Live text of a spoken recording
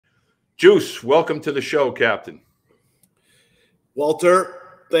Juice, welcome to the show, Captain.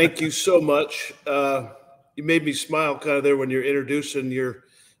 Walter, thank you so much. You made me smile kind of there when you're introducing your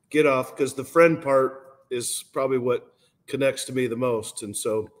get off, because the friend part is probably what connects to me the most. And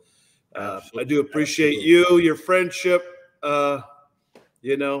so I do appreciate you, your friendship, and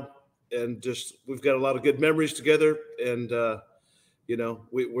just we've got a lot of good memories together. And,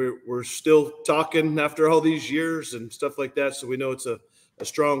 we're still talking after all these years and stuff like that. So we know it's a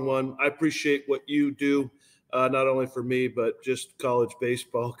strong one. I appreciate what you do. Not only for me, but just college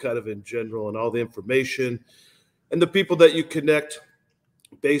baseball kind of in general, and all the information and the people that you connect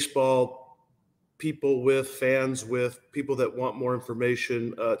baseball people with, fans with, people that want more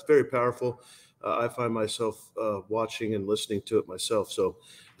information. It's very powerful. I find myself watching and listening to it myself. So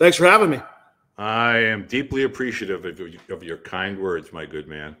thanks for having me. I am deeply appreciative of your kind words, my good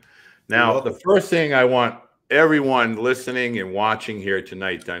man. Now, the first thing I want everyone listening and watching here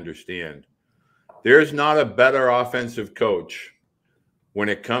tonight to understand, there's not a better offensive coach when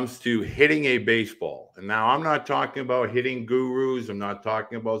it comes to hitting a baseball. And now I'm not talking about hitting gurus. I'm not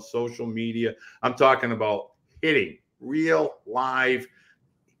talking about social media. I'm talking about hitting, real live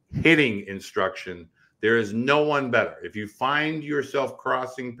hitting instruction. There is no one better. If you find yourself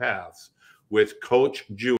crossing paths with Coach Juice,